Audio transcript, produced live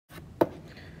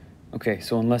Okay,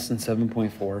 so in lesson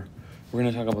 7.4, we're going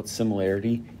to talk about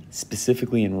similarity,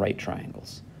 specifically in right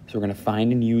triangles. So we're going to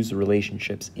find and use the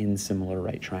relationships in similar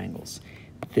right triangles.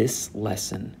 This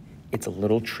lesson, it's a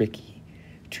little tricky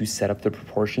to set up the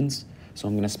proportions, so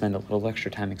I'm going to spend a little extra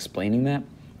time explaining that.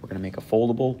 We're going to make a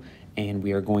foldable, and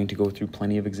we are going to go through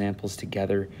plenty of examples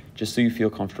together, just so you feel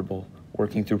comfortable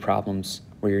working through problems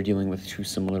where you're dealing with two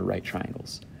similar right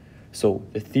triangles. So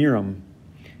the theorem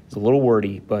is a little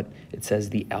wordy, but it says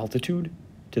the altitude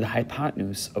to the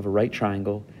hypotenuse of a right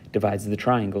triangle divides the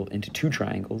triangle into two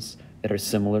triangles that are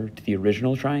similar to the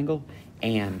original triangle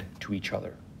and to each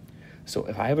other. So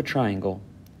if I have a triangle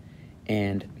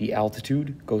and the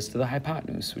altitude goes to the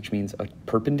hypotenuse, which means a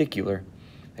perpendicular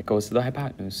that goes to the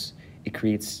hypotenuse, it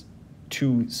creates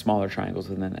two smaller triangles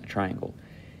within that triangle,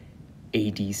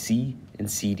 ADC and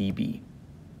CDB.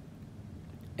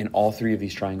 And all three of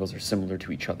these triangles are similar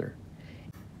to each other.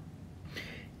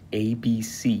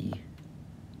 ABC,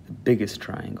 the biggest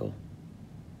triangle,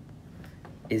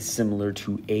 is similar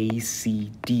to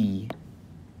ACD,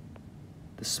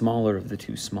 the smaller of the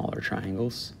two smaller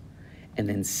triangles, and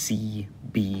then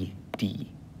CBD,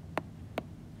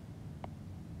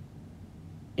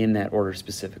 in that order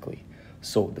specifically.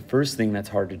 So the first thing that's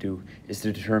hard to do is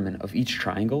to determine of each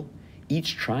triangle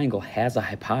has a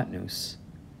hypotenuse,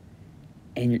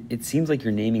 and it seems like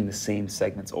you're naming the same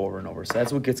segments over and over, so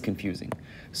that's what gets confusing.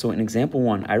 So in example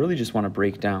 1, I really just want to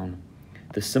break down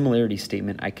the similarity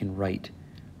statement I can write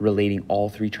relating all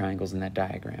three triangles in that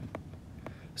diagram.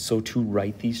 So to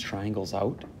write these triangles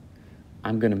out,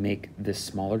 I'm going to make this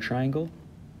smaller triangle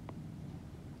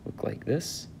look like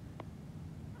this.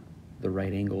 The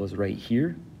right angle is right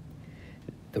here.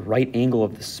 The right angle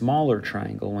of the smaller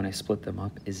triangle, when I split them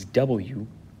up, is W.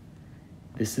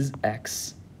 This is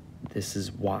X. This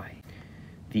is Y.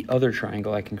 The other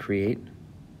triangle I can create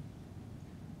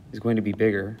is going to be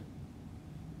bigger.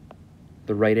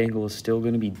 The right angle is still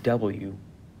going to be W,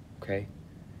 okay?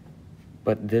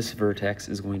 But this vertex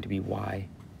is going to be Y.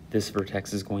 This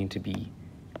vertex is going to be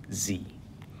Z.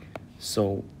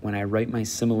 So when I write my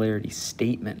similarity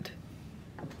statement,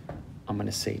 I'm going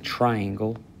to say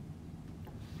triangle,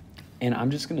 and I'm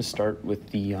just going to start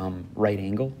with the right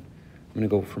angle. I'm going to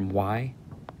go from Y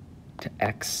to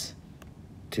X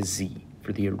to Z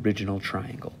for the original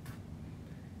triangle.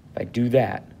 If I do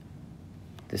that,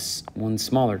 this one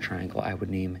smaller triangle I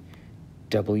would name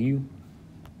W,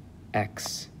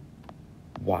 X,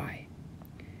 Y.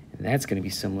 And that's going to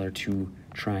be similar to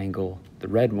triangle, the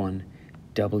red one,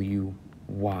 W,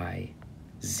 Y,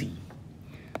 Z.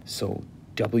 So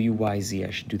W, Y, Z,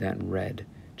 I should do that in red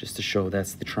just to show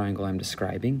that's the triangle I'm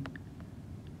describing.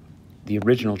 The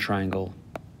original triangle,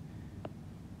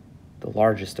 the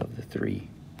largest of the three,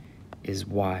 is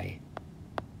Y,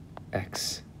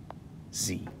 X,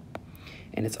 Z.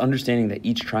 And it's understanding that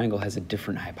each triangle has a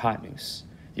different hypotenuse.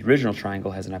 The original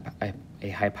triangle has a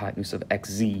hypotenuse of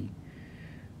XZ.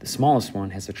 The smallest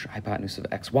one has a hypotenuse of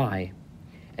XY.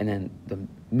 And then the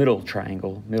middle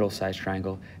triangle, middle-sized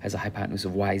triangle, has a hypotenuse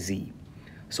of YZ.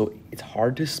 So it's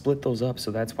hard to split those up, so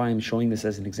that's why I'm showing this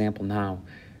as an example now,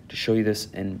 to show you this,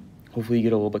 and hopefully you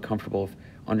get a little bit comfortable with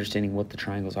understanding what the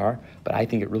triangles are, but I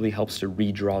think it really helps to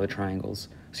redraw the triangles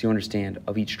so you understand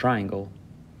of each triangle,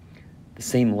 the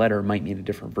same letter might mean a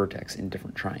different vertex in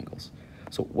different triangles.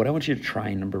 So what I want you to try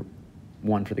in number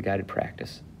 1 for the guided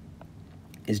practice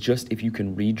is just if you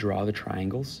can redraw the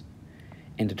triangles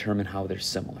and determine how they're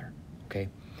similar, okay?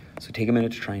 So take a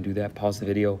minute to try and do that. Pause the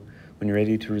video. When you're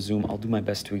ready to resume, I'll do my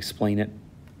best to explain it,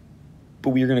 but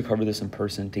we are going to cover this in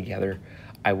person together.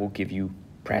 I will give you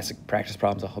practice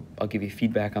problems. I'll give you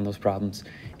feedback on those problems,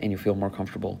 and you'll feel more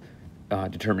comfortable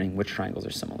determining which triangles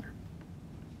are similar.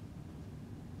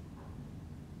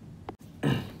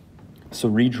 So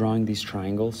redrawing these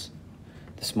triangles,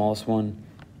 the smallest one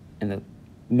and the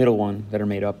middle one that are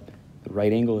made up, the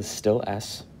right angle is still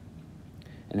S,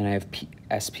 and then I have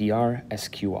SPR,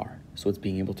 SQR. So it's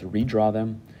being able to redraw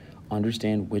them,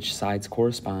 understand which sides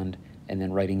correspond, and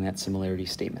then writing that similarity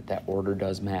statement. That order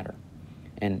does matter.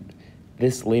 And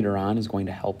this later on is going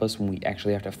to help us when we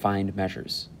actually have to find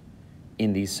measures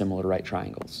in these similar right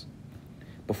triangles.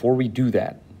 Before we do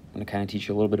that, I'm going to kind of teach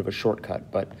you a little bit of a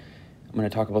shortcut, but I'm going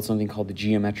to talk about something called the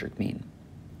geometric mean.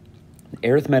 The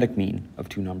arithmetic mean of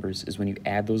two numbers is when you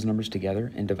add those numbers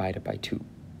together and divide it by 2.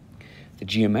 The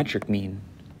geometric mean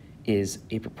is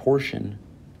a proportion.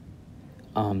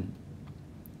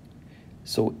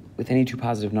 So with any two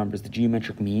positive numbers, the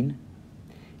geometric mean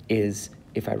is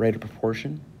if I write a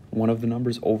proportion, one of the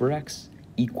numbers over x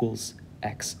equals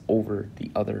x over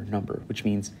the other number, which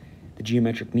means the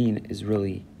geometric mean is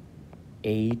really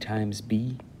a times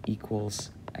b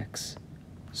equals x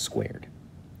squared,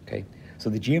 okay? So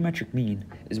the geometric mean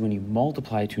is when you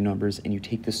multiply two numbers and you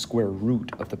take the square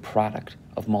root of the product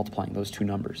of multiplying those two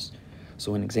numbers.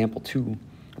 So in example 2, I'm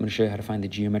going to show you how to find the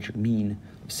geometric mean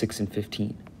of 6 and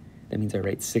 15. That means I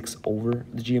write 6 over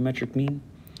the geometric mean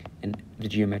and the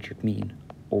geometric mean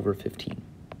over 15.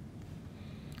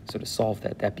 So to solve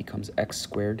that, that becomes x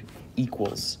squared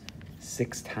equals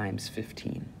 6 times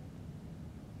 15,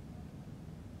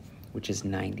 which is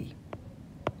 90.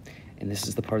 And this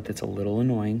is the part that's a little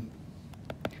annoying.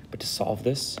 But to solve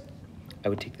this, I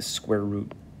would take the square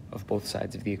root of both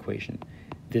sides of the equation.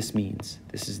 This means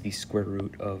this is the square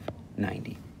root of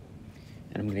 90.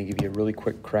 And I'm going to give you a really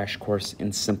quick crash course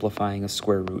in simplifying a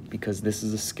square root, because this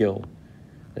is a skill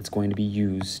that's going to be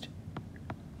used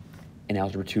in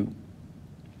Algebra 2.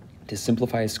 To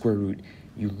simplify a square root,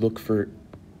 you look for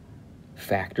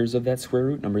factors of that square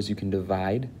root, numbers you can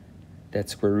divide that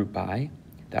square root by,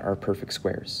 that are perfect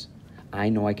squares. I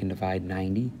know I can divide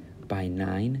 90 by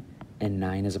 9, and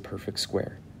 9 is a perfect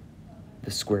square.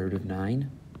 The square root of 9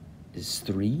 is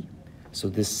 3, so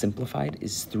this simplified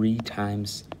is 3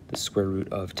 times the square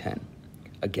root of 10.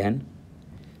 Again,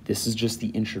 this is just the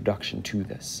introduction to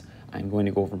this. I'm going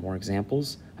to go over more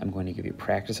examples, I'm going to give you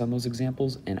practice on those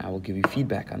examples, and I will give you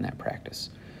feedback on that practice.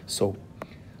 So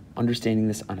understanding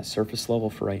this on a surface level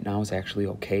for right now is actually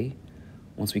okay.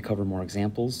 Once we cover more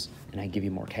examples and I give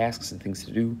you more tasks and things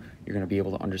to do, you're going to be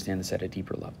able to understand this at a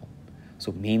deeper level.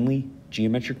 So mainly,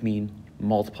 geometric mean,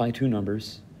 multiply two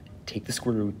numbers, take the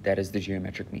square root, that is the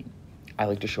geometric mean. I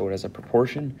like to show it as a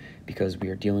proportion because we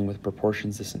are dealing with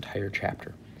proportions this entire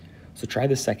chapter. So try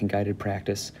the second guided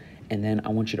practice, and then I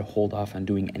want you to hold off on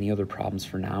doing any other problems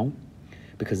for now,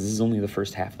 because this is only the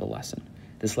first half of the lesson.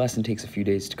 This lesson takes a few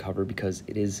days to cover because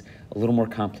it is a little more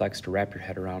complex to wrap your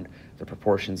head around the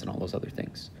proportions and all those other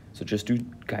things. So just do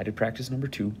guided practice number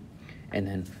 2, and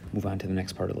then move on to the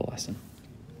next part of the lesson.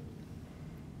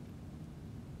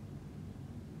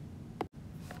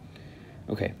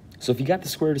 Okay, so if you got the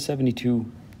square root of 72,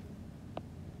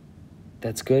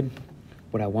 that's good.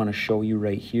 What I want to show you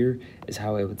right here is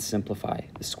how I would simplify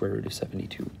the square root of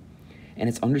 72. And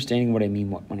it's understanding what I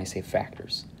mean when I say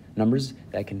factors. Numbers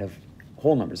that I can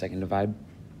whole numbers I can divide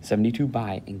 72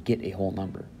 by and get a whole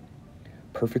number.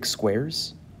 Perfect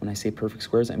squares, when I say perfect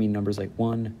squares, I mean numbers like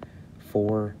 1,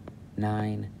 4,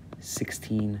 9,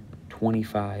 16,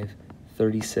 25,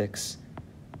 36,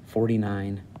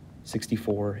 49,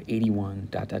 64, 81, ...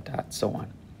 so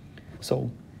on. So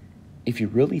if you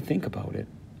really think about it,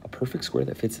 a perfect square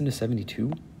that fits into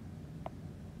 72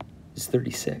 is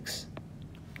 36,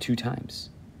 2 times.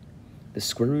 The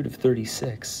square root of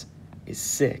 36 is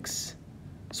 6.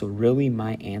 So really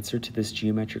my answer to this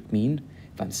geometric mean,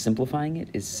 if I'm simplifying it,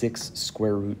 is 6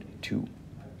 square root 2.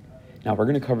 Now we're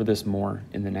going to cover this more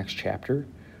in the next chapter.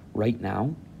 Right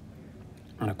now,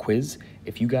 on a quiz,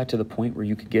 if you got to the point where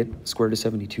you could get square root of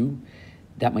 72,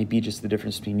 that might be just the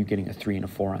difference between you getting a 3 and a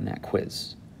 4 on that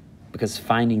quiz. Because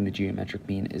finding the geometric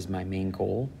mean is my main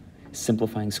goal.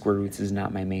 Simplifying square roots is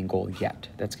not my main goal yet.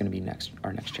 That's going to be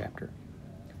our next chapter.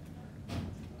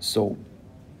 So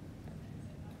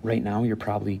right now, you're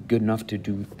probably good enough to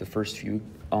do the first few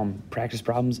practice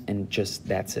problems, and just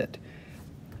that's it.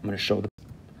 I'm going to show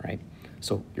right?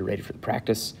 So you're ready for the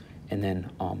practice, and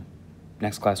then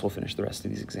next class we'll finish the rest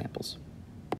of these examples.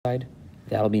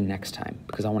 That'll be next time,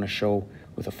 because I want to show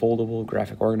with a foldable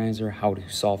graphic organizer how to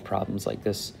solve problems like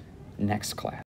this next class.